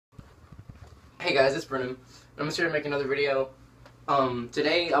Hey guys, it's Brennan. I'm just here to make another video.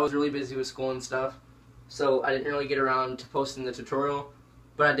 Today I was really busy with school and stuff, so I didn't really get around to posting the tutorial,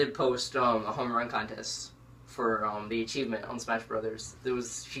 but I did post a home run contest for the achievement on Smash Brothers.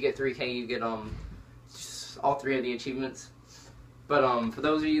 If you get 3K, you get all three of the achievements. But for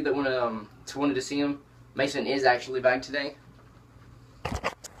those of you that wanted to see him, Mason is actually back today.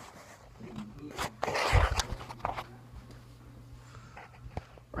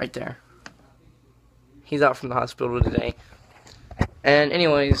 Right there. He's out from the hospital today. And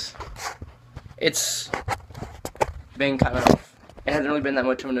anyways, it's been kind of, it hasn't really been that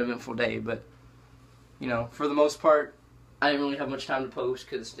much of an eventful day, but, you know, for the most part, I didn't really have much time to post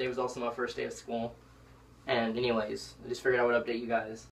because today was also my first day of school. And anyways, I just figured I would update you guys.